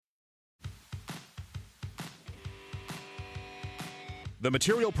The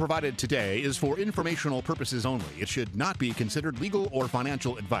material provided today is for informational purposes only. It should not be considered legal or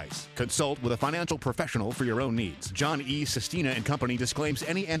financial advice. Consult with a financial professional for your own needs. John E. Sestina and Company disclaims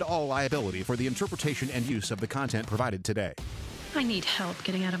any and all liability for the interpretation and use of the content provided today. I need help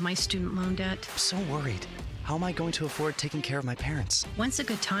getting out of my student loan debt. I'm so worried. How am I going to afford taking care of my parents? When's a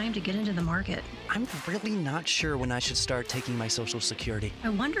good time to get into the market? I'm really not sure when I should start taking my Social Security. I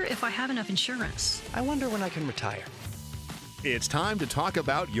wonder if I have enough insurance. I wonder when I can retire. It's time to talk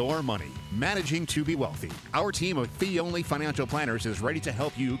about your money. Managing to be wealthy. Our team of fee-only financial planners is ready to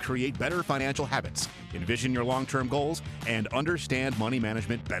help you create better financial habits, envision your long-term goals, and understand money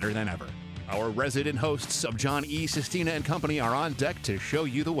management better than ever. Our resident hosts of John E. Sestina and Company are on deck to show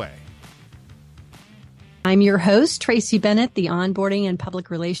you the way. I'm your host, Tracy Bennett, the Onboarding and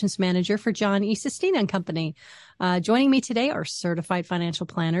Public Relations Manager for John E. Sestina and Company. Joining me today are certified financial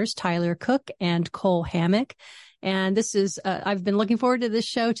planners Tyler Cook and Cole Hammock. And this is, I've been looking forward to this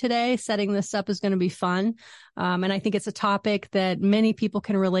show today. Setting this up is going to be fun. And I think it's a topic that many people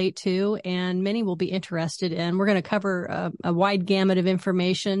can relate to and many will be interested in. We're going to cover a wide gamut of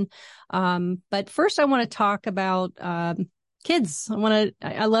information. But first I want to talk about, kids.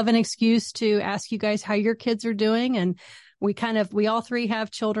 I love an excuse to ask you guys how your kids are doing. And we all three have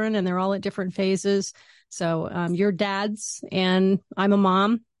children and they're all at different phases. So, you're dads and I'm a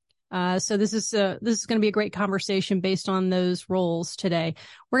mom. So this is going to be a great conversation based on those roles today.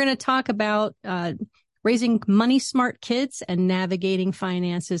 We're going to talk about, raising money smart kids and navigating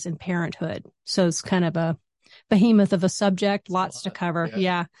finances and parenthood. So it's kind of a behemoth of a subject, lots to cover.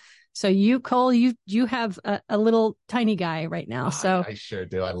 Yeah. So you, Cole, you have a little tiny guy right now. So I sure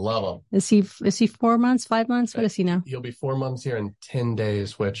do. I love him. Is he 4 months, 5 months? What is he now? He'll be 4 months here in 10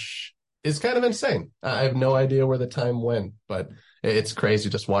 days, which is kind of insane. I have no idea where the time went, but it's crazy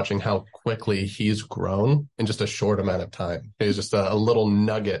just watching how quickly he's grown in just a short amount of time. He was just a little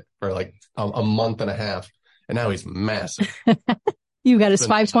nugget for like a month and a half, and now he's massive. You got his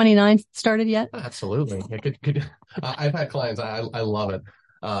 529 started yet? Absolutely. I've had clients. I love it.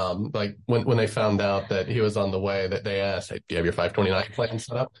 Like when they found out that he was on the way, that they asked, "Hey, do you have your 529 plan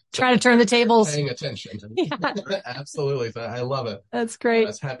set up?" Try to turn the tables. Paying attention. Yeah. Absolutely. So I love it. That's great. I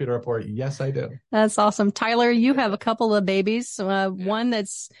was happy to report. Yes, I do. That's awesome. Tyler, you have a couple of babies. One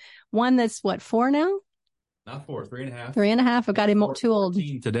that's what, 4 now? Not 4, 3.5. 3.5. I've got him too old.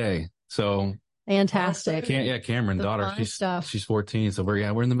 14 today. So fantastic. Cameron, the daughter, stuff. she's 14. So we're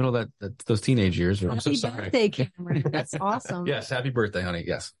in the middle of those teenage years. I'm so Happy sorry. birthday, Cameron. That's awesome. Yes. Happy birthday, honey.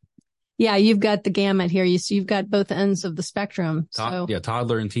 Yes. Yeah. You've got the gamut here. You've got both ends of the spectrum. So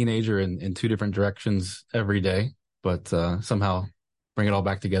Toddler and teenager in two different directions every day, but somehow bring it all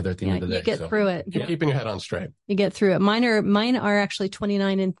back together at the end of the day. You get through it. Keeping your head on straight. You get through it. Mine are actually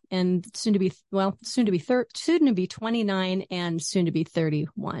 29 and soon to be 29 and soon to be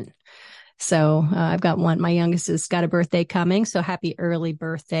 31. So I've got one. My youngest has got a birthday coming. So happy early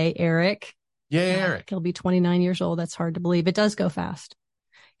birthday, Eric. Yeah, Eric. He'll be 29 years old. That's hard to believe. It does go fast.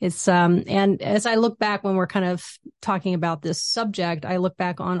 It's, and as I look back when we're kind of talking about this subject, I look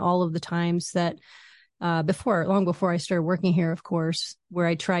back on all of the times that, long before I started working here, of course, where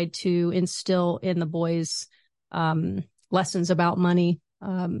I tried to instill in the boys, lessons about money.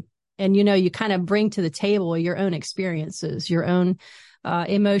 And, you kind of bring to the table your own experiences, your own,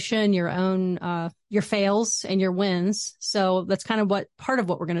 emotion, your own, your fails and your wins. So that's kind of part of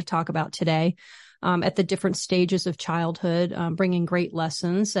what we're going to talk about today, at the different stages of childhood, bringing great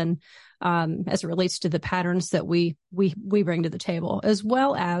lessons and, as it relates to the patterns that we bring to the table, as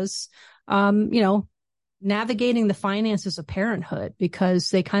well as, navigating the finances of parenthood,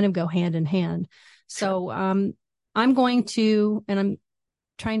 because they kind of go hand in hand. So, I'm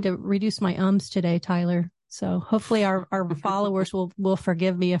trying to reduce my ums today, Tyler. So hopefully our followers will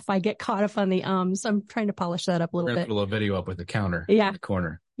forgive me if I get caught up on the ums. I'm trying to polish that up a little bit. Put a little video up with the counter. Yeah. In the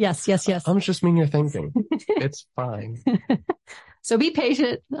corner. Yes. Ums just mean you're thinking. It's fine. So be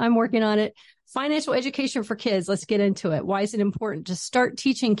patient. I'm working on it. Financial education for kids. Let's get into it. Why is it important to start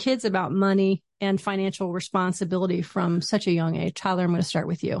teaching kids about money and financial responsibility from such a young age? Tyler, I'm going to start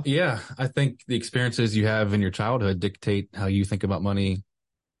with you. Yeah. I think the experiences you have in your childhood dictate how you think about money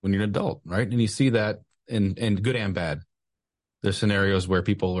when you're an adult, right? And you see that in good and bad. There's scenarios where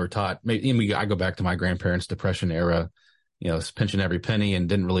people are taught, I go back to my grandparents' Depression era, pinching every penny and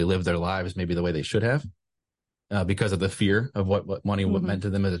didn't really live their lives maybe the way they should have, because of the fear of what money meant to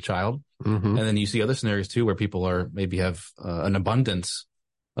them as a child. Mm-hmm. And then you see other scenarios too, where people have an abundance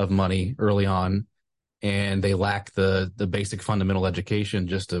of money early on, and they lack the basic fundamental education,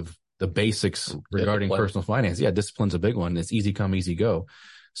 just of the basics regarding personal finance. Yeah, discipline's a big one. It's easy come, easy go.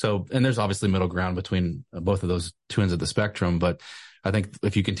 So, and there's obviously middle ground between both of those two ends of the spectrum. But I think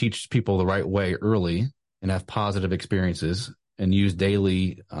if you can teach people the right way early and have positive experiences and use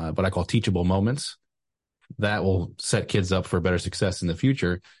daily, what I call teachable moments, that will set kids up for better success in the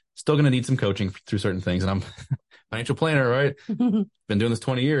future. Still going to need some coaching through certain things. And I'm financial planner, right? Been doing this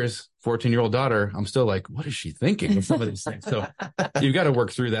 20 years, 14-year-old daughter. I'm still like, what is she thinking with some of these things? So you've got to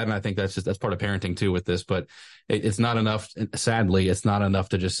work through that. And I think that's part of parenting too with this, but it's not enough. Sadly, it's not enough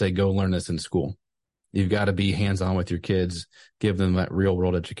to just say, go learn this in school. You've got to be hands-on with your kids, give them that real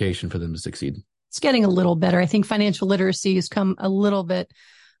world education for them to succeed. It's getting a little better. I think financial literacy has come a little bit,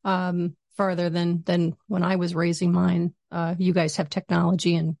 farther than when I was raising mine. You guys have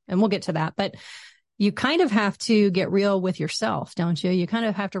technology and we'll get to that, but you kind of have to get real with yourself, don't you? You kind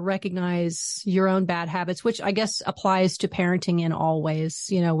of have to recognize your own bad habits, which I guess applies to parenting in all ways.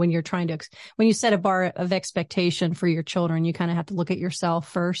 You know, when you're when you set a bar of expectation for your children, you kind of have to look at yourself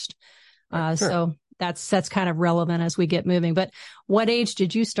first. Sure. So that's kind of relevant as we get moving. But what age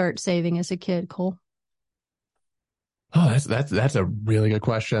did you start saving as a kid, Cole? Oh, that's a really good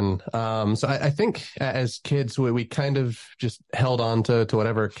question. So I think as kids, we kind of just held on to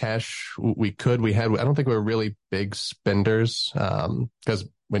whatever cash we could. I don't think we were really big spenders, because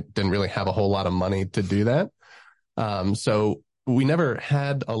we didn't really have a whole lot of money to do that. So we never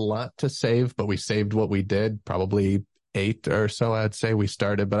had a lot to save, but we saved what we did, probably 8 or so, I'd say we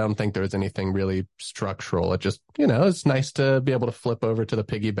started, but I don't think there was anything really structural. It just, it's nice to be able to flip over to the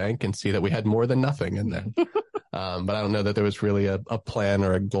piggy bank and see that we had more than nothing in there. But I don't know that there was really a plan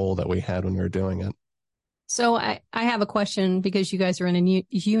or a goal that we had when we were doing it. So I have a question, because you guys are in a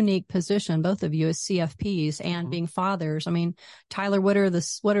unique position, both of you as CFPs and being fathers. I mean, Tyler, what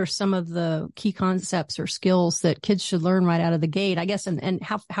are some of the key concepts or skills that kids should learn right out of the gate, I guess, and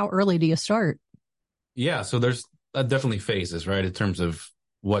how early do you start? Yeah. So there's definitely phases, right? In terms of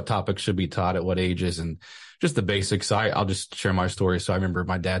what topics should be taught at what ages and just the basics. I'll just share my story. So I remember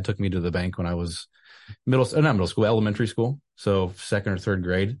my dad took me to the bank when I was elementary school. So 2nd or 3rd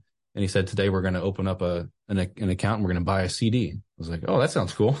grade. And he said, today we're going to open up an account and we're going to buy a CD. I was like, oh, that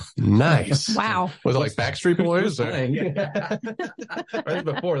sounds cool. Nice. Wow. Was it like Backstreet Boys? Right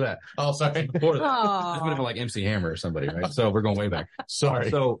before that. Oh, sorry. Before that. It would have been like MC Hammer or somebody, right? So we're going way back. Sorry.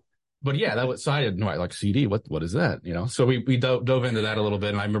 But yeah, I didn't know, like CD. What is that? So we dove into that a little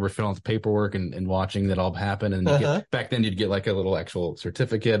bit, and I remember filling out the paperwork and watching that all happen. And back then you'd get like a little actual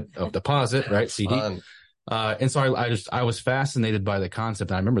certificate of deposit, right? CD. And so I was fascinated by the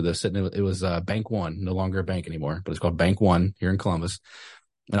concept. And I remember this it was Bank One, no longer a bank anymore, but it's called Bank One here in Columbus.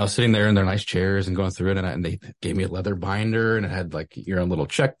 And I was sitting there in their nice chairs and going through it, and they gave me a leather binder, and it had like your own little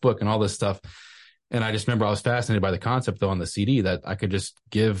checkbook and all this stuff. And I just remember I was fascinated by the concept though on the CD that I could just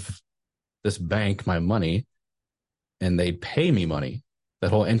give this bank my money and they'd pay me money,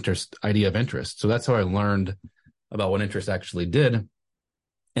 that whole idea of interest. So that's how I learned about what interest actually did.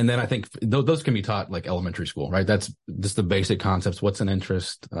 And then I think those can be taught like elementary school, right? That's just the basic concepts. What's an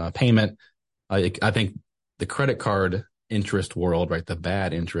interest payment? I think the credit card interest world, right? The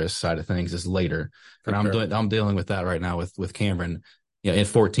bad interest side of things is later. And I'm dealing with that right now with Cameron. At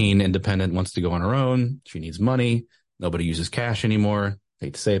 14, independent, wants to go on her own. She needs money. Nobody uses cash anymore. I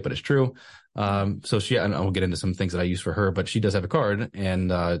hate to say it, but it's true. So and I'll get into some things that I use for her, but she does have a card,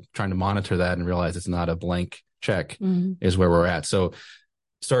 and trying to monitor that and realize it's not a blank check is where we're at. So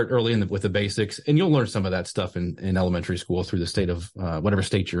start early with the basics, and you'll learn some of that stuff in elementary school through the state of whatever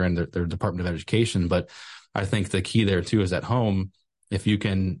state you're in, their Department of Education. But I think the key there too is at home, if you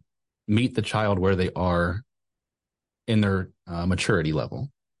can meet the child where they are in their maturity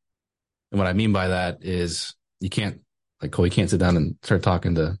level. And what I mean by that is you can't sit down and start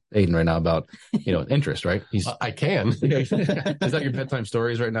talking to Aiden right now about, interest, right? I can. Is that your bedtime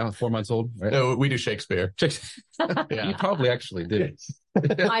stories right now? 4 months old, right? No, we do Shakespeare. Yeah. You probably actually do.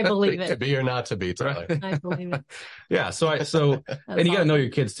 I believe it. To be or not to be, Tyler. I believe it. Yeah. So and you got to know your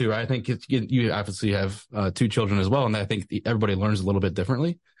kids too, right? I think you obviously have 2 children as well. And I think everybody learns a little bit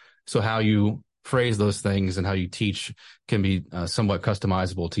differently. So how you phrase those things and how you teach can be somewhat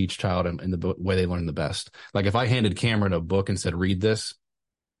customizable to each child in the way they learn the best. Like if I handed Cameron a book and said, read this,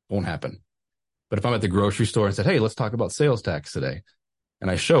 won't happen. But if I'm at the grocery store and said, hey, let's talk about sales tax today.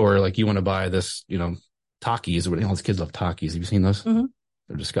 And I show her, like, you want to buy this, Takis, or what, these kids love Takis. Have you seen those? Mm-hmm.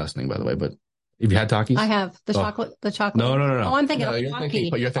 They're disgusting, by the way, but have you had Takis? I have the chocolate. No. Oh, I'm thinking of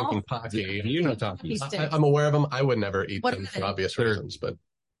Pocky. But you're thinking Pocky. You know Takis. I'm aware of them. I would never eat them for obvious reasons, but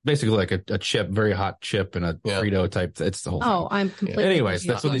basically like a chip, very hot chip, and a Frito type. It's the whole thing. Oh, I'm completely. Anyways,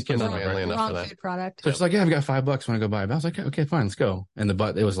 that's what these kids are manly enough for that. Food product. So she's like, yeah, I've got $5. Want to go buy it? I was like, okay, fine, let's go. And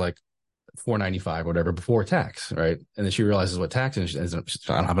it was like $495 or whatever before tax, right? And then she realizes what tax is, and she's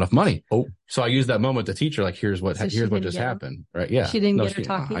I don't have enough money. Oh, so I used that moment to teach her, like, here's what just happened, right? Yeah, she didn't get her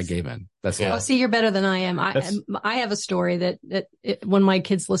Takis. I gave in. That's Oh, see, you're better than I am. I have a story that when my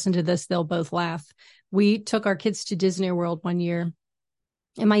kids listen to this, they'll both laugh. We took our kids to Disney World one year,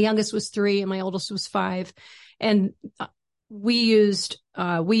 and my youngest was 3 and my oldest was 5, and we used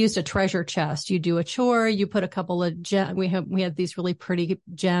a treasure chest. You do a chore, you put a couple of we had these really pretty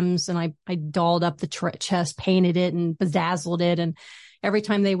gems, and I dolled up the chest, painted it and bedazzled it. And every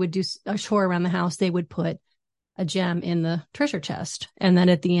time they would do a chore around the house, they would put a gem in the treasure chest. And then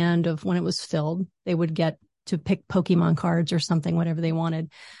at the end of when it was filled, they would get to pick Pokemon cards or something, whatever they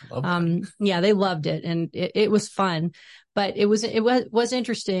wanted. Yeah, they loved it. And it was fun, but it was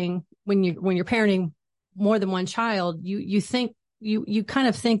interesting when you're parenting more than one child, you think you kind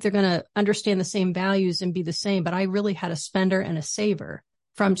of think they're going to understand the same values and be the same. But I really had a spender and a saver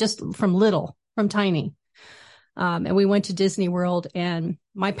from tiny. And we went to Disney World, and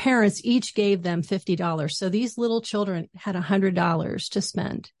my parents each gave them $50. So these little children had $100 to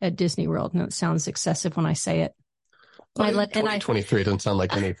spend at Disney World. And it sounds excessive when I say it. 23 doesn't sound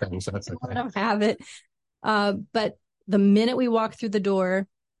like anything. So that's okay. I don't have it. But the minute we walked through the door,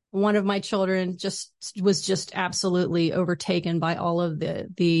 one of my children was absolutely overtaken by all of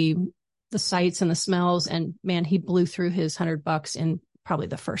the sights and the smells. And man, he blew through his $100 in probably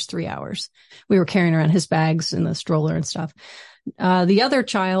the first 3 hours. We were carrying around his bags and the stroller and stuff. The other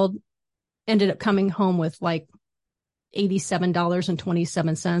child ended up coming home with like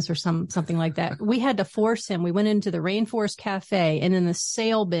 $87.27 or something like that. We had to force him. We went into the Rainforest Cafe, and in the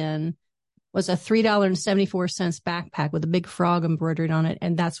sale bin was a $3.74 backpack with a big frog embroidered on it.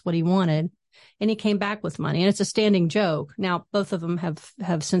 And that's what he wanted. And he came back with money, and it's a standing joke. Now, both of them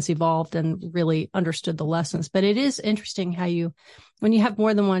have since evolved and really understood the lessons, but it is interesting how when you have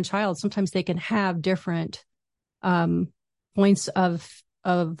more than one child, sometimes they can have different, points of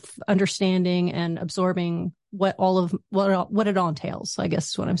understanding and absorbing what it all entails, I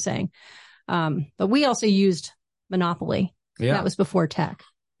guess is what I'm saying. But we also used Monopoly. Yeah. That was before tech.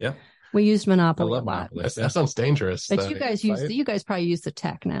 Yeah. We used Monopoly a lot. Monopoly. That sounds dangerous. But you guys probably use the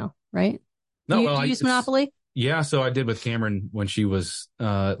tech now, right? No, do you use Monopoly? Yeah, so I did with Cameron when she was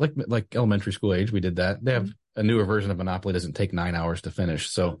like elementary school age. We did that. They have a newer version of Monopoly. Doesn't take 9 hours to finish.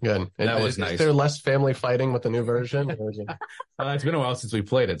 So good. That was nice. Is there less family fighting with the new version? It's been a while since we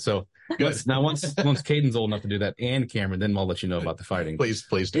played it. So now once Caden's old enough to do that, and Cameron, then I'll let you know about the fighting.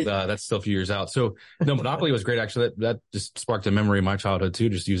 Please do. That's still a few years out. So no, Monopoly was great. Actually, that just sparked a memory of my childhood too.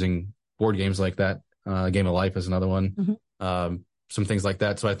 Just using board games like that. Game of Life is another one. Mm-hmm. Some things like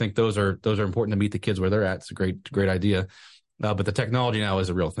that. So I think those are important to meet the kids where they're at. It's a great idea. But the technology now is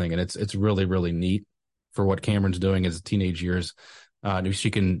a real thing, and it's really, really neat for what Cameron's doing as teenage years. There's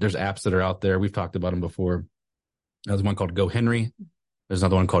apps that are out there. We've talked about them before. There's one called Go Henry. There's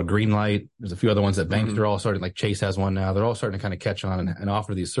another one called Greenlight. There's a few other ones that banks are all starting, like Chase has one now. They're all starting to kind of catch on and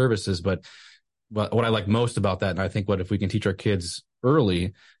offer these services. But what I like most about that, and I think if we can teach our kids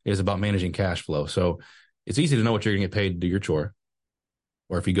early, is about managing cash flow. So it's easy to know what you're going to get paid to do your chore.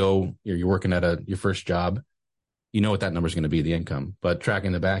 Or if you're working at your first job, you know what that number is going to be, the income. But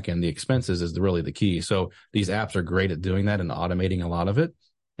tracking the back end, the expenses is really the key. So these apps are great at doing that and automating a lot of it.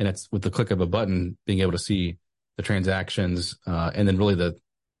 And it's with the click of a button, being able to see the transactions, and then really the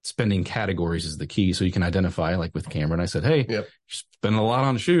spending categories is the key. So you can identify, like with Cameron, I said, hey, You're spending a lot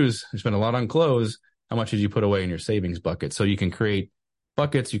on shoes, you spend a lot on clothes. How much did you put away in your savings bucket? So you can create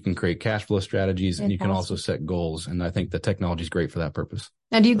buckets, you can create cash flow strategies, and you can also set goals. And I think the technology is great for that purpose.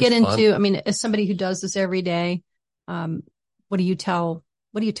 Now, do you get into, as somebody who does this every day, what do you tell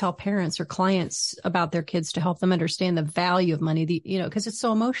parents or clients about their kids to help them understand the value of money? Because it's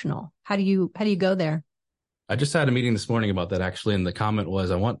so emotional. How do you go there? I just had a meeting this morning about that, actually. And the comment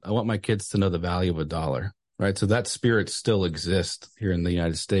was, I want my kids to know the value of $1, right? So that spirit still exists here in the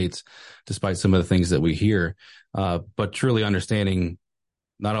United States, despite some of the things that we hear, but truly understanding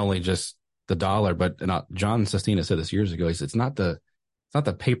not only just the dollar, but John Sestina said this years ago. He said, it's not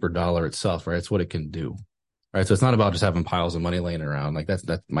the paper dollar itself, right? It's what it can do, right? So it's not about just having piles of money laying around. Like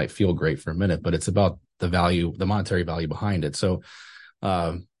that might feel great for a minute, but it's about the value, the monetary value behind it. So,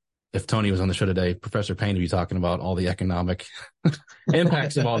 if Tony was on the show today, Professor Payne would be talking about all the economic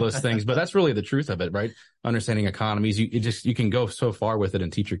impacts of all those things, but that's really the truth of it, right? Understanding economies, you can go so far with it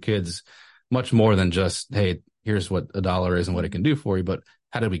and teach your kids much more than just, hey, here's what $1 is and what it can do for you, but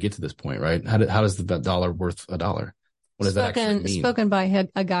how did we get to this point, right? How does the dollar worth $1? What does that actually mean? Spoken by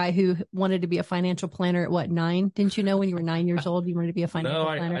a guy who wanted to be a financial planner at 9? Didn't you know when you were 9 years old you wanted to be a financial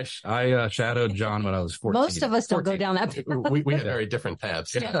planner? I shadowed John when I was 14. Most of us don't go down that path. We had very different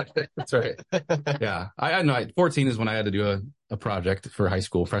paths. Yeah, that's right. Yeah. I know 14 is when I had to do a project for high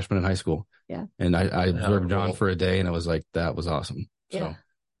school, freshman in high school. Yeah. And I observed John for a day, and I was like, that was awesome. Yeah.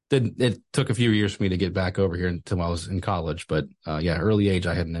 So it took a few years for me to get back over here until I was in college. But early age,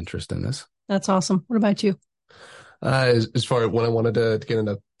 I had an interest in this. That's awesome. What about you? As far as when I wanted to get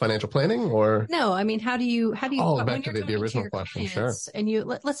into financial planning, or no, I mean, how do you back to the original question, sure. And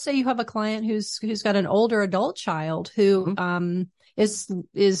let's say you have a client who's got an older adult child who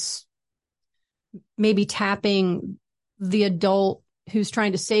is maybe tapping the adult who's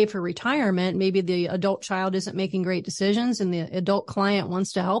trying to save for retirement. Maybe the adult child isn't making great decisions and the adult client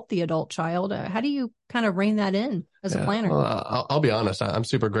wants to help the adult child. How do you kind of rein that in as a planner? Well, I'll be honest. I'm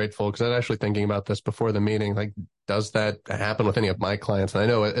super grateful because I was actually thinking about this before the meeting. Like, does that happen with any of my clients? And I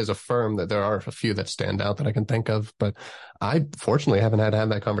know as a firm that there are a few that stand out that I can think of, but I fortunately haven't had to have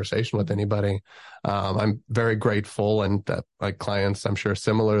that conversation with anybody. I'm very grateful, and that my clients, I'm sure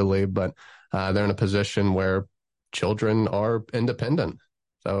similarly, but they're in a position where children are independent.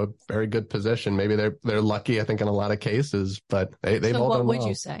 So a very good position. Maybe they're lucky, I think, in a lot of cases, but they've all done well. So what would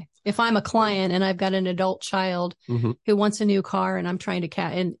you say? If I'm a client and I've got an adult child who wants a new car and I'm trying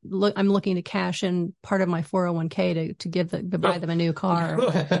to I'm looking to cash in part of my 401k to buy them a new car,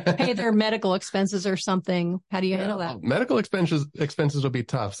 pay their medical expenses or something. How do you handle that? Medical expenses will be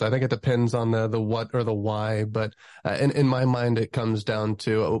tough. So I think it depends on the what or the why. But in my mind, it comes down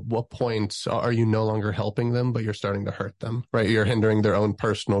to at what point are you no longer helping them, but you're starting to hurt them, right? You're hindering their own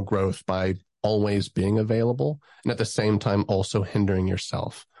personal growth by always being available, and at the same time also hindering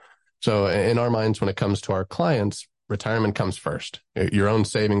yourself. So in our minds, when it comes to our clients, retirement comes first. Your own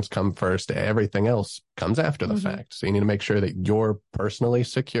savings come first. Everything else comes after the fact. So you need to make sure that you're personally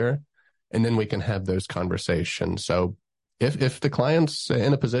secure, and then we can have those conversations. So if the client's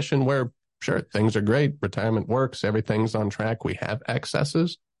in a position where, sure, things are great, retirement works, everything's on track, we have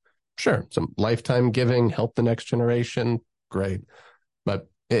excesses, sure, some lifetime giving, help the next generation, great. But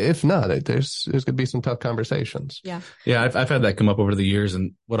if not, there's going to be some tough conversations. Yeah. Yeah. I've had that come up over the years.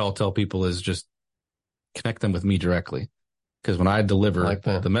 And what I'll tell people is just connect them with me directly. Because when I deliver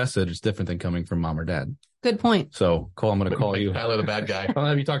the message, it's different than coming from mom or dad. Good point. So I'm going to call you. Tyler, the bad guy. I'll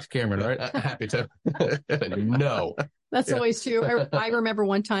have you talk to Cameron, right? Happy to. No. That's always true. I remember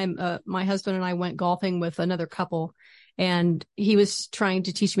one time my husband and I went golfing with another couple, and he was trying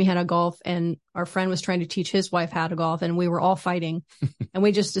to teach me how to golf, and our friend was trying to teach his wife how to golf, and we were all fighting. And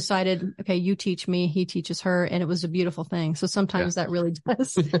we just decided, okay, you teach me, he teaches her, and it was a beautiful thing. So sometimes that really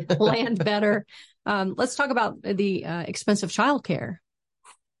does land better. Let's talk about the expensive childcare.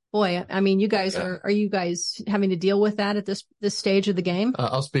 Boy, I mean, you guys are you guys having to deal with that at this stage of the game?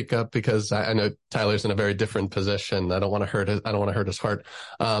 I'll speak up because I know Tyler's in a very different position. I don't want to hurt his heart.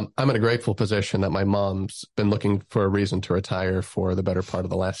 I'm in a grateful position that my mom's been looking for a reason to retire for the better part of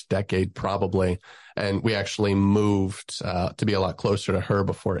the last decade, probably. And we actually moved to be a lot closer to her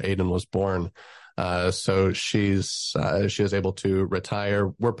before Aiden was born. So she is able to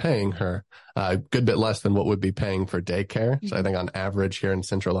retire. We're paying her a good bit less than what would be paying for daycare. So I think on average here in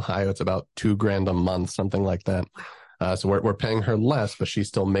Central Ohio, it's about $2,000 a month, something like that. So we're paying her less, but she's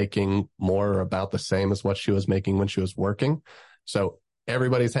still making more, or about the same as what she was making when she was working. So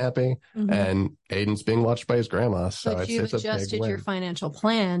everybody's happy, and Aiden's being watched by his grandma. So but you've adjusted your financial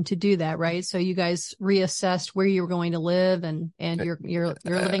plan to do that, right? So you guys reassessed where you were going to live and your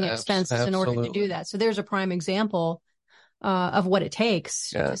living expenses in order to do that. So there's a prime example of what it takes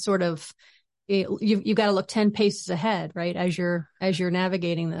to sort of. You've got to look 10 paces ahead, right? As you're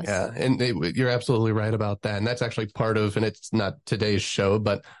navigating this. Yeah. And you're absolutely right about that. And that's actually part of, and it's not today's show,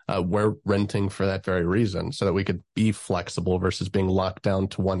 but we're renting for that very reason, so that we could be flexible versus being locked down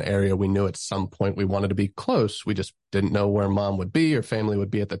to one area. We knew at some point we wanted to be close. We just didn't know where mom would be or family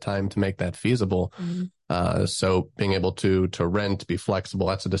would be at the time to make that feasible. So being able to rent, be flexible,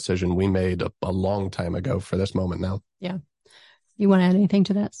 that's a decision we made a long time ago for this moment now. Yeah. You want to add anything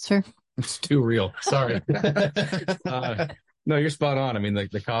to that, sir? It's too real. Sorry. No, you're spot on. I mean,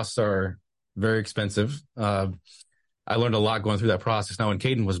 the costs are very expensive. I learned a lot going through that process. Now, when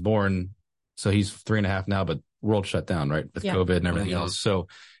Caden was born, so he's 3.5 now, but world shut down, right? With COVID and everything else. So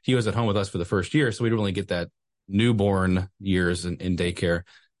he was at home with us for the first year. So we didn't really get that newborn years in daycare.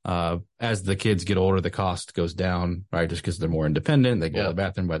 As the kids get older, the cost goes down, right? Just because they're more independent. They go to the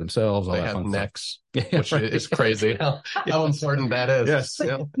bathroom by themselves. All they that have fun necks, stuff. which is crazy how important that is. Yes.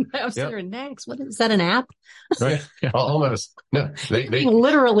 Yep. I'm sitting next. What is that? An app? Right. Yeah. Almost. No, they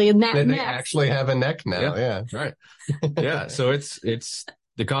literally in that. they actually have a neck now. Yeah. Right. Yeah. So it's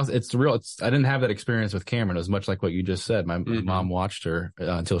the cost. It's real. I didn't have that experience with Cameron. It was much like what you just said. My mom watched her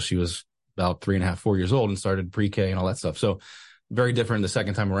until she was about 3.5, 4 years old and started pre-K and all that stuff. So very different the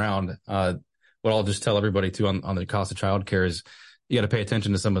second time around. What I'll just tell everybody too on the cost of childcare is you got to pay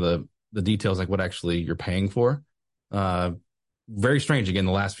attention to some of the details, like what actually you're paying for. Very strange again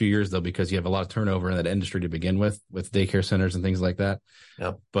the last few years though, because you have a lot of turnover in that industry to begin with daycare centers and things like that.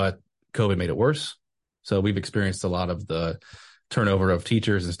 Yep. But COVID made it worse. So we've experienced a lot of the turnover of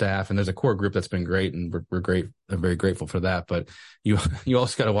teachers and staff, and there's a core group that's been great, and we're great. I'm very grateful for that. But you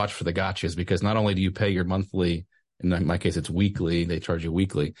also got to watch for the gotchas, because not only do you pay your monthly, in my case, it's weekly. They charge you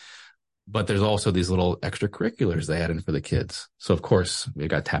weekly, but there's also these little extracurriculars they add in for the kids. So of course we've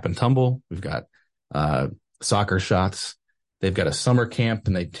got tap and tumble. We've got, soccer shots. They've got a summer camp,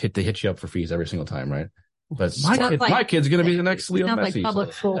 and they hit you up for fees every single time. Right. But my kid's going to be the next Leo Messi. Sounds like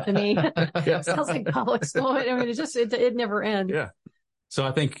public school to me. Yeah. Sounds like public school. I mean, it never ends. Yeah. So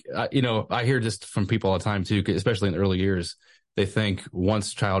I think, I hear just from people all the time too, especially in the early years, they think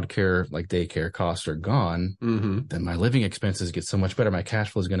once childcare, like daycare costs are gone, then my living expenses get so much better. My cash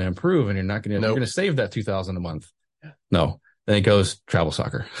flow is going to improve, and you're you're going to save that $2,000 a month. No, then it goes travel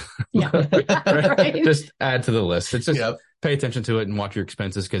soccer. Yeah. Right. Just add to the list. It's just pay attention to it and watch your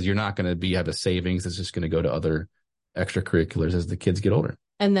expenses, because you're not going to have a savings. It's just going to go to other extracurriculars as the kids get older.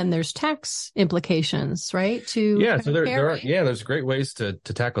 And then there's tax implications, right? So there's great ways to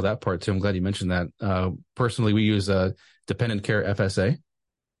tackle that part too. I'm glad you mentioned that. Personally, we use a dependent care FSA.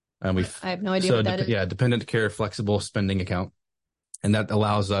 I have no idea what that is. Yeah, dependent care flexible spending account. And that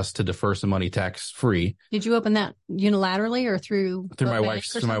allows us to defer some money tax free. Did you open that unilaterally or through my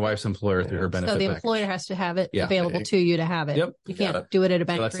wife's employer, through her benefit? So the package. Employer has to have it available to you to have it. Yep. You can't do it at a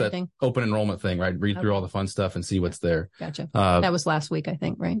bank that's or anything. That open enrollment thing, right? Read through all the fun stuff and see what's there. Gotcha. That was last week, I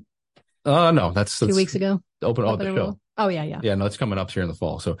think, right? No, that's 2 weeks ago. Open the show. Oh yeah. Yeah, no, it's coming up here in the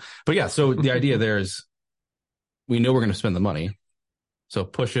fall. So the idea there is, we know we're going to spend the money, so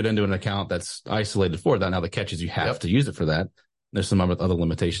push it into an account that's isolated for that. Now the catch is you have to use it for that. There's some other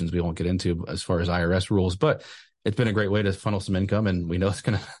limitations we won't get into as far as IRS rules, but it's been a great way to funnel some income, and we know it's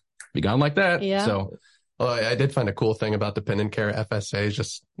going to be gone like that. Yeah. So, well, I did find a cool thing about dependent care FSAs,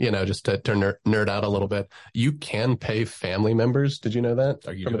 just to nerd out a little bit. You can pay family members. Did you know that?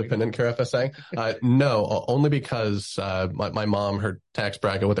 From a dependent care FSA? No, only because my mom, her tax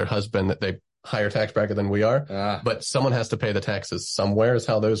bracket with her husband, that they higher tax bracket than we are, but someone has to pay the taxes somewhere is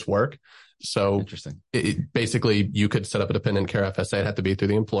how those work. So interesting. Basically, you could set up a dependent care FSA. It'd have to be through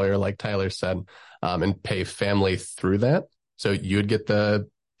the employer, like Tyler said, and pay family through that. So you'd get the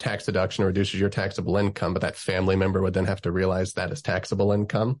tax deduction, reduces your taxable income, but that family member would then have to realize that is taxable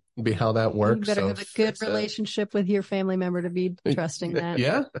income. Would be how that works. You better have a good relationship with your family member to be trusting that.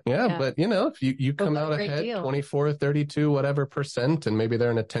 Yeah. But if you come out ahead 24, 32, whatever percent, and maybe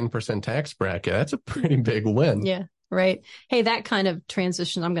they're in a 10% tax bracket, that's a pretty big win. Yeah. Right. Hey, that kind of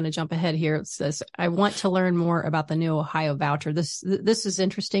transition, I'm going to jump ahead here. It says, I want to learn more about the new Ohio voucher. This is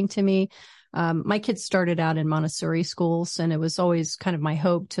interesting to me. My kids started out in Montessori schools, and it was always kind of my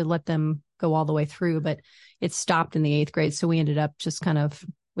hope to let them go all the way through, but it stopped in the 8th grade. So we ended up just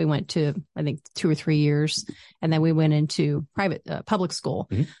we went to, I think, 2 or 3 years, and then we went into public school.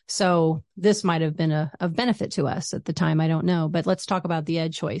 Mm-hmm. So this might have been of benefit to us at the time. I don't know, but let's talk about the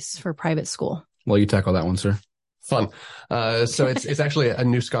ed choice for private school. Well, you tackle that one, sir. Fun. So it's actually a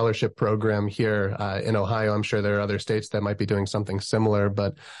new scholarship program here in Ohio. I'm sure there are other states that might be doing something similar,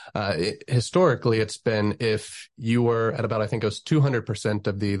 but historically it's been, if you were at about, I think it was 200%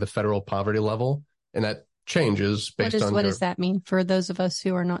 of the federal poverty level, and that changes based on what does that mean for those of us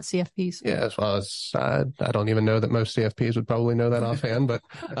who are not CFPs? Yeah, as well as I don't even know that most CFPs would probably know that offhand, but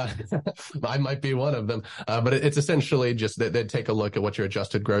I might be one of them. But it's essentially just that they'd take a look at what your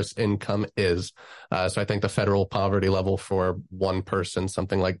adjusted gross income is. So I think the federal poverty level for one person,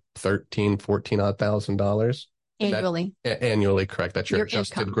 something like $14,000 annually. Annually, correct. That's your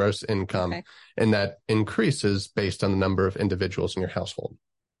adjusted income. Gross income. Okay. And that increases based on the number of individuals in your household.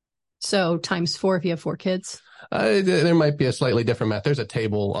 So times 4 if you have 4 kids? There might be a slightly different math. There's a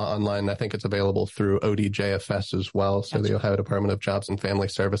table online. I think it's available through ODJFS as well. So the Ohio Department of Jobs and Family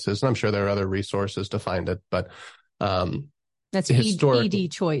Services. And I'm sure there are other resources to find it, but That's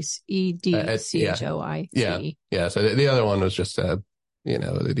ED choice, EDCHOICE. Yeah. So the other one was just,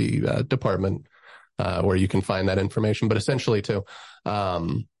 the department where you can find that information. But essentially, too,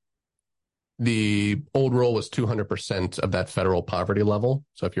 The old rule was 200% of that federal poverty level.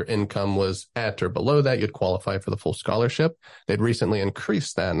 So if your income was at or below that, you'd qualify for the full scholarship. They'd recently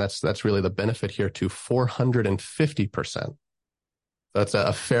increased that, and that's really the benefit here, to 450%. That's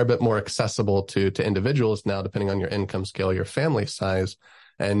a fair bit more accessible to individuals now, depending on your income scale, your family size.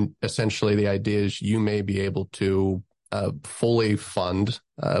 And essentially the idea is you may be able to fully fund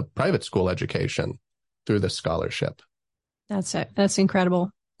private school education through this scholarship. That's it. That's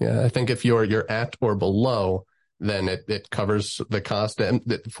incredible. Yeah, I think if you're at or below, then it covers the cost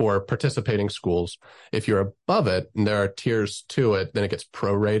for participating schools. If you're above it, and there are tiers to it, then it gets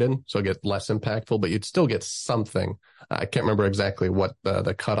prorated, so it gets less impactful, but you'd still get something. I can't remember exactly what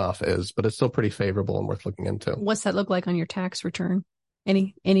the cutoff is, but it's still pretty favorable and worth looking into. What's that look like on your tax return?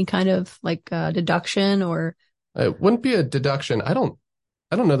 Any kind of like deduction, or? It wouldn't be a deduction. I don't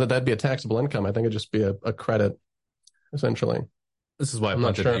know that that'd be a taxable income. I think it'd just be a credit, essentially. This is why I'm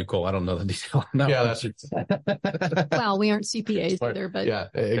not sure. You, Cole. I don't know the detail. No. Yeah, that's Well, we aren't CPAs either, but yeah,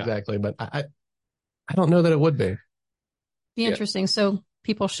 exactly. But I don't know that it would be interesting. So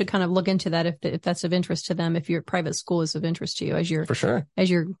people should kind of look into that if that's of interest to them. If your private school is of interest to you as you're for sure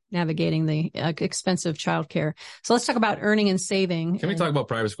as you're navigating the expensive childcare. So let's talk about earning and saving. Can we talk about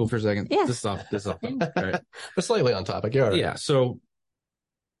private school for a second? Yeah. This is off. All right. But slightly on topic. You're all right. Yeah. So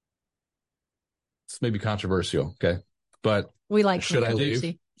it's maybe controversial. Okay. But we like should I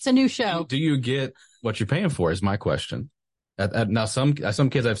leave? It's a new show. Do you get what you're paying for is my question. Now, some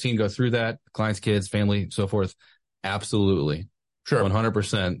kids I've seen go through that, clients, kids, family, so forth. Absolutely. Sure.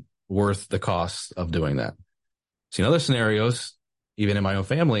 100% worth the cost of doing that. Seen other scenarios, even in my own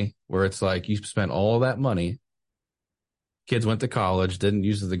family, where it's like you spent all that money. Kids went to college, didn't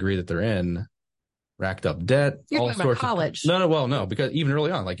use the degree that they're in, racked up debt. You're all talking sorts about college. No, because even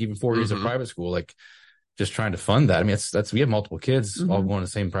early on, like even 4 years of private school, like just trying to fund that. I mean, that's we have multiple kids all going to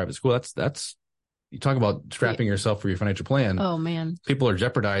the same private school. That's you talk about strapping yourself for your financial plan. Oh man, people are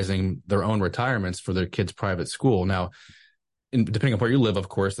jeopardizing their own retirements for their kids' private school. Now, depending on where you live, of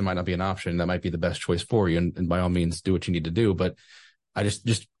course, there might not be an option. That might be the best choice for you, and by all means, do what you need to do. But I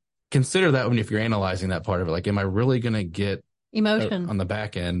just consider that if you're analyzing that part of it, like, am I really going to get emotion on the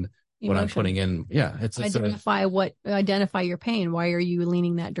back end? What I'm putting in, it's identify your pain. Why are you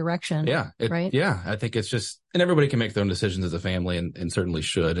leaning that direction? Right? Yeah, I think it's just, and everybody can make their own decisions as a family, and certainly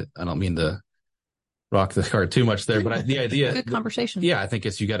should. I don't mean to rock the cart too much there, but the idea, good conversation. Yeah, I think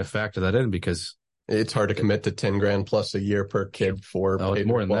you got to factor that in, because it's hard to commit to $10,000 plus a year per kid for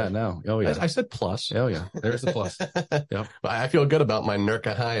more than that now. Oh yeah, I said plus. Oh yeah, there's the plus. Yep. I feel good about my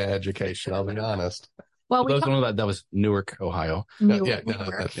NERCA high education. I'll be honest. Well, that was Newark, Ohio. Newark,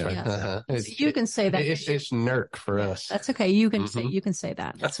 that's right. Yeah. Uh-huh. You can say that. It's NERC for us. That's okay. You can say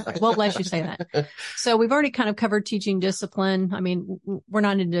that. That's okay. We'll let you say that. So we've already kind of covered teaching discipline. I mean, we're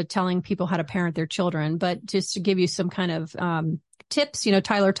not into telling people how to parent their children, but just to give you some kind of tips.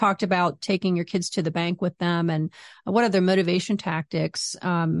 Tyler talked about taking your kids to the bank with them, and what other motivation tactics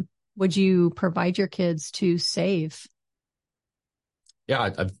would you provide your kids to save? Yeah,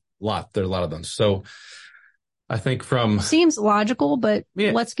 there are a lot of them. So I think seems logical, but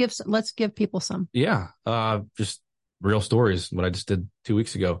yeah. let's give people some. Yeah. Just real stories. What I just did 2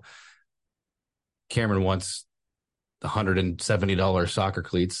 weeks ago. Cameron wants the $170 soccer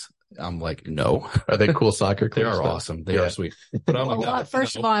cleats. I'm like, no. Are they cool soccer cleats? They are awesome. They are sweet. But I'm like,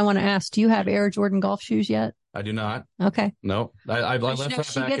 first of all, I want to ask, do you have Air Jordan golf shoes yet? I do not. Okay. No. I left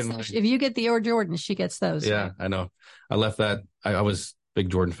that back in if you get the Air Jordans, she gets those. Yeah, right? I know. I left that. I was a big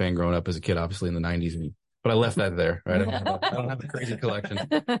Jordan fan growing up as a kid, obviously in the 90s. But I left that there, right? I don't have a crazy collection.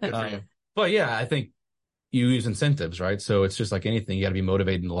 But yeah, I think you use incentives, right? So it's just like anything. You got to be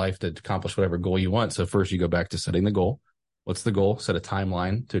motivated in life to accomplish whatever goal you want. So first you go back to setting the goal. What's the goal? Set a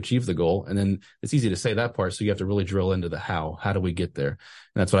timeline to achieve the goal. And then it's easy to say that part. So you have to really drill into the how. How do we get there? And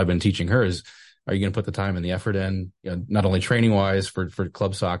that's what I've been teaching her is, are you going to put the time and the effort in, not only training wise for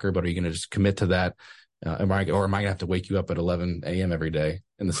club soccer, but are you going to just commit to that? Am I going to have to wake you up at 11 a.m. every day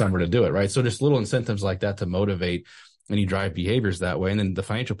in the summer to do it? Right. So just little incentives like that to motivate, and you drive behaviors that way. And then the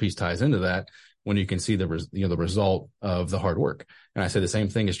financial piece ties into that when you can see the result of the hard work. And I say the same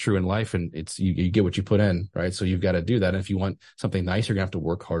thing is true in life, and it's, you get what you put in, right? So you've got to do that. And if you want something nice, you're going to have to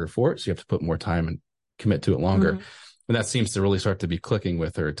work harder for it. So you have to put more time and commit to it longer. And that seems to really start to be clicking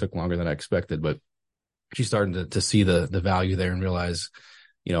with her. It took longer than I expected, but she's starting to see the value there and realize,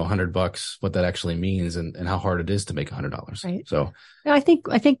 $100, what that actually means, and how hard it is to make $100. Right. So I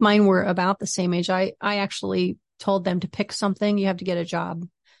think mine were about the same age. I actually told them to pick something. You have to get a job.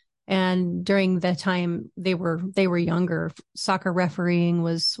 And during the time they were younger, soccer refereeing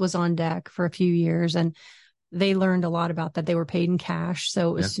was on deck for a few years. And they learned a lot about that. They were paid in cash. So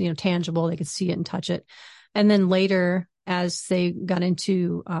it was, tangible. They could see it and touch it. And then later, as they got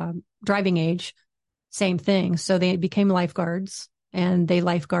into driving age, same thing. So they became lifeguards and they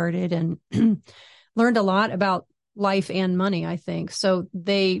lifeguarded and learned a lot about life and money, I think. So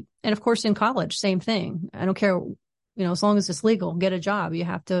and of course in college, same thing. I don't care, as long as it's legal, get a job. You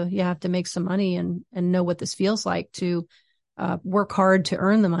have to make some money and know what this feels like to work hard to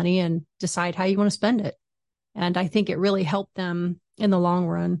earn the money and decide how you want to spend it. And I think it really helped them in the long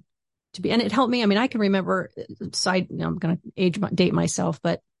run and it helped me. I mean, I can remember I'm going to date myself,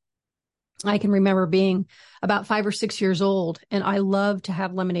 but I can remember being about 5 or 6 years old and I loved to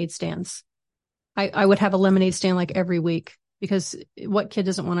have lemonade stands. I would have a lemonade stand like every week because what kid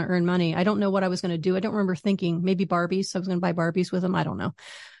doesn't want to earn money? I don't know what I was going to do. I don't remember thinking maybe Barbies. So I was going to buy Barbies with them. I don't know,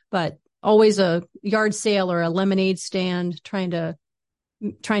 but always a yard sale or a lemonade stand trying to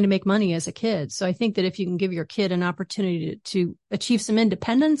make money as a kid. So I think that if you can give your kid an opportunity to achieve some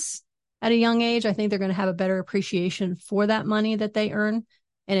independence at a young age, I think they're going to have a better appreciation for that money that they earn.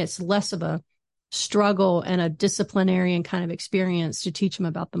 And it's less of a struggle and a disciplinarian kind of experience to teach them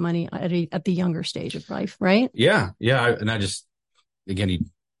about the money at the younger stage of life, right? Yeah. Yeah. Again, you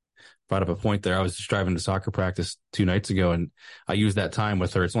brought up a point there. I was just driving to soccer practice 2 nights ago and I used that time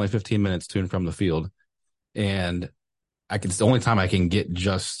with her. It's only 15 minutes to and from the field. And it's the only time I can get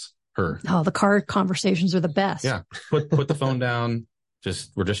just her. Oh, the car conversations are the best. Yeah. Put the phone down.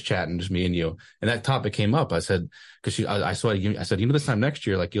 We're just chatting, just me and you. And that topic came up. I said, I said, this time next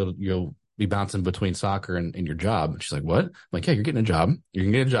year, like you'll be bouncing between soccer and your job. And she's like, what? I'm like, yeah, you're getting a job. You're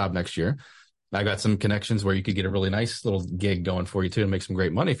gonna get a job next year. I got some connections where you could get a really nice little gig going for you too and make some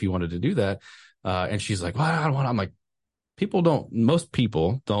great money if you wanted to do that. And she's like, well, I don't want to. I'm like, most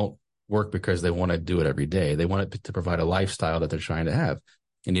people don't work because they want to do it every day. They want it to provide a lifestyle that they're trying to have.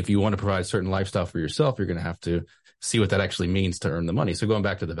 And if you want to provide a certain lifestyle for yourself, you're going to have to see what that actually means to earn the money. So going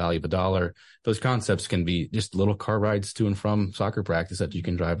back to the value of a dollar, those concepts can be just little car rides to and from soccer practice that you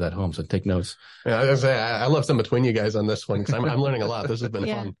can drive that home. So take notes. Yeah, I was gonna say, I love some between you guys on this one because I'm learning a lot. This has been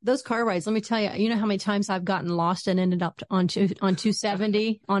fun. Those car rides, let me tell you, you know how many times I've gotten lost and ended up on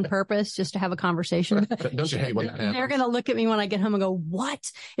 270 on purpose just to have a conversation? Don't you hate when that happens? They're going to look at me when I get home and go,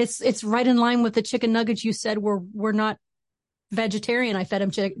 what? It's right in line with the chicken nuggets you said we're not vegetarian. I fed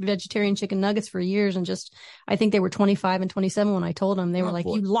them vegetarian chicken nuggets for years and I think they were 25 and 27 when I told them. They were like,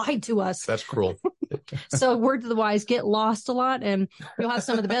 boy, you lied to us. That's cruel. So word to the wise, get lost a lot and you'll have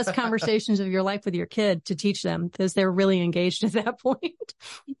some of the best conversations of your life with your kid to teach them because they're really engaged at that point.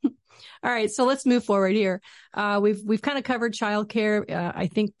 All right. So let's move forward here. We've kind of covered childcare. I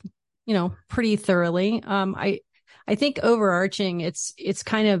think, pretty thoroughly. I think overarching, it's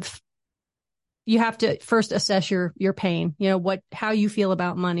kind of, you have to first assess your pain, how you feel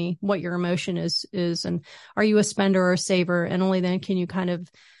about money, what your emotion is, and are you a spender or a saver? And only then can you kind of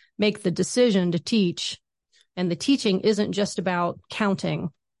make the decision to teach. And the teaching isn't just about counting.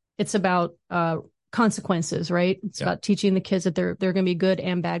 It's about, consequences, right? It's about teaching the kids that there are going to be good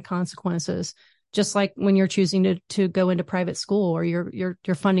and bad consequences. Just like when you're choosing to go into private school or you're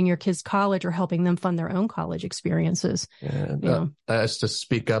funding your kids' college or helping them fund their own college experiences. Yeah, as to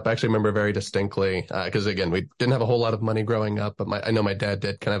speak up, I actually remember very distinctly, because again, we didn't have a whole lot of money growing up, but I know my dad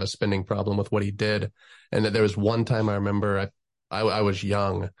did kind of have a spending problem with what he did. And that there was one time I remember I was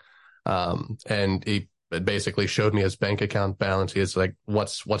young, and he basically showed me his bank account balance. He was like,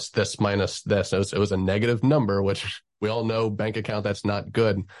 what's this minus this? It was a negative number, which we all know bank account, that's not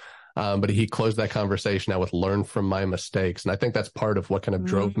good. But he closed that conversation out with learn from my mistakes. And I think that's part of what kind of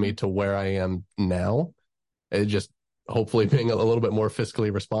drove me to where I am now. It just hopefully being a little bit more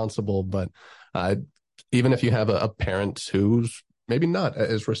fiscally responsible. But even if you have a parent who's maybe not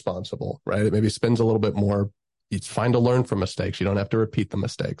as responsible, right? It maybe spends a little bit more. It's fine to learn from mistakes. You don't have to repeat the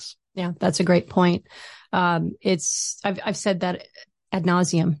mistakes. Yeah, that's a great point. I've said that ad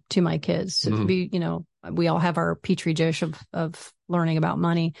nauseum to my kids. We all have our petri dish of learning about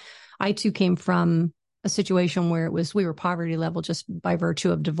money. I too came from a situation where we were poverty level just by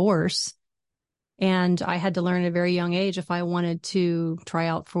virtue of divorce. And I had to learn at a very young age if I wanted to try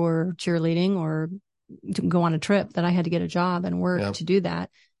out for cheerleading or to go on a trip that I had to get a job and work to do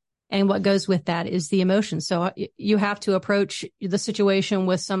that. And what goes with that is the emotion. So you have to approach the situation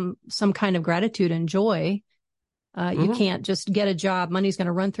with some kind of gratitude and joy. You can't just get a job. Money's going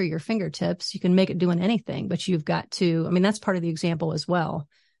to run through your fingertips. You can make it doing anything, but you've got to, that's part of the example as well.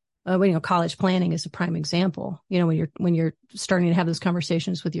 College planning is a prime example. When you're starting to have those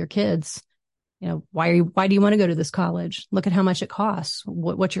conversations with your kids, why do you want to go to this college? Look at how much it costs.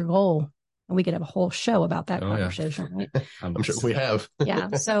 What's your goal? And we could have a whole show about that Oh, yeah. conversation, right? I'm sure we have.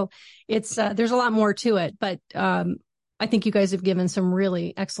 Yeah. So it's, there's a lot more to it, but, I think you guys have given some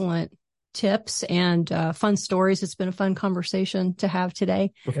really excellent tips and, fun stories. It's been a fun conversation to have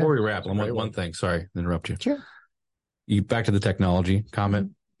today. Before we wrap, one thing. Sorry to interrupt you. Sure. You back to the technology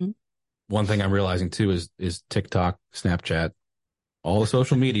comment. Mhm. One thing I'm realizing too is TikTok, Snapchat, all the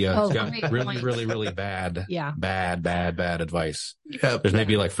social media has got great really, point. really, really bad, Yeah. bad advice. Yeah. There's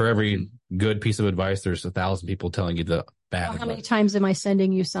maybe like for every good piece of advice, there's 1,000 people telling you the bad How many advice. times am I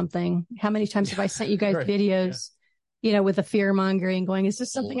sending you something? How many times have I sent you guys Right. videos, you know, with the fear mongering going, is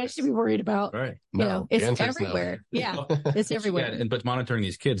this something I should be worried about? Right. You know, it's the answer is no. everywhere. Yeah. It's everywhere. Yeah, but monitoring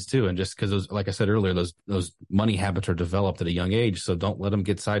these kids too, and just because those, like I said earlier, those money habits are developed at a young age. So don't let them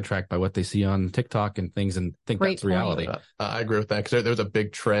get sidetracked by what they see on TikTok and things, and think Great that's point. reality. I agree with that because there was a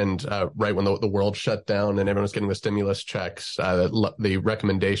big trend right when the world shut down and everyone was getting the stimulus checks. The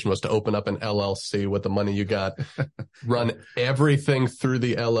recommendation was to open up an LLC with the money you got, run everything through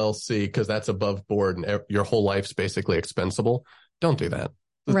the LLC because that's above board and your whole life's basically expensible. Don't do that.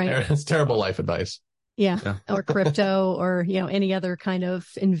 Right. It's terrible life advice. Yeah. Or crypto or, you know, any other kind of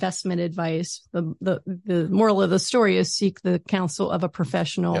investment advice. The moral of the story is seek the counsel of a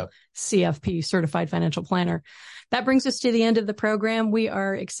professional Yep. CFP, certified financial planner. That brings us to the end of the program. We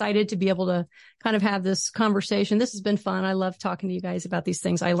are excited to be able to kind of have this conversation. This has been fun. I love talking to you guys about these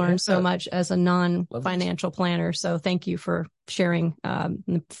things. I learned so much as a non-financial planner. So thank you for sharing,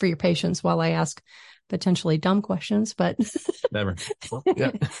 for your patience while I ask potentially dumb questions, but Never.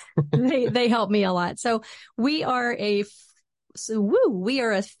 Yeah. they help me a lot. So we are a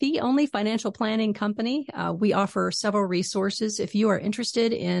fee-only financial planning company. We offer several resources. If you are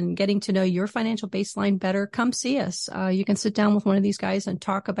interested in getting to know your financial baseline better, come see us. You can sit down with one of these guys and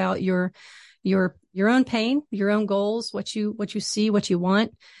talk about your own pain, your own goals, what you see, what you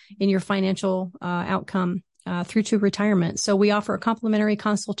want in your financial outcome through to retirement. So we offer a complimentary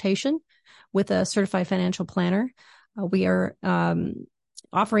consultation with a certified financial planner. We are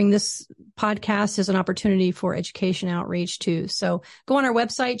offering this podcast as an opportunity for education outreach too. So go on our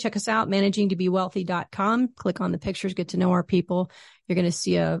website, check us out, managingtobewealthy.com. Click on the pictures, get to know our people. You're going to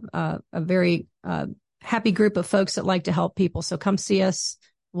see a very happy group of folks that like to help people. So come see us.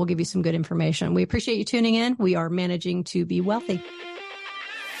 We'll give you some good information. We appreciate you tuning in. We are Managing to Be Wealthy.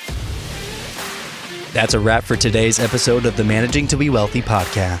 That's a wrap for today's episode of the Managing to Be Wealthy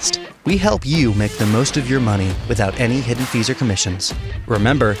podcast. We help you make the most of your money without any hidden fees or commissions.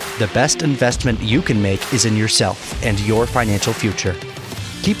 Remember, the best investment you can make is in yourself and your financial future.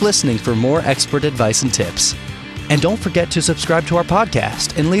 Keep listening for more expert advice and tips. And don't forget to subscribe to our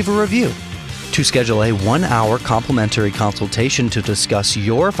podcast and leave a review. To schedule a 1-hour complimentary consultation to discuss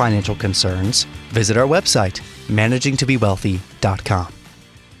your financial concerns, visit our website, managingtobewealthy.com.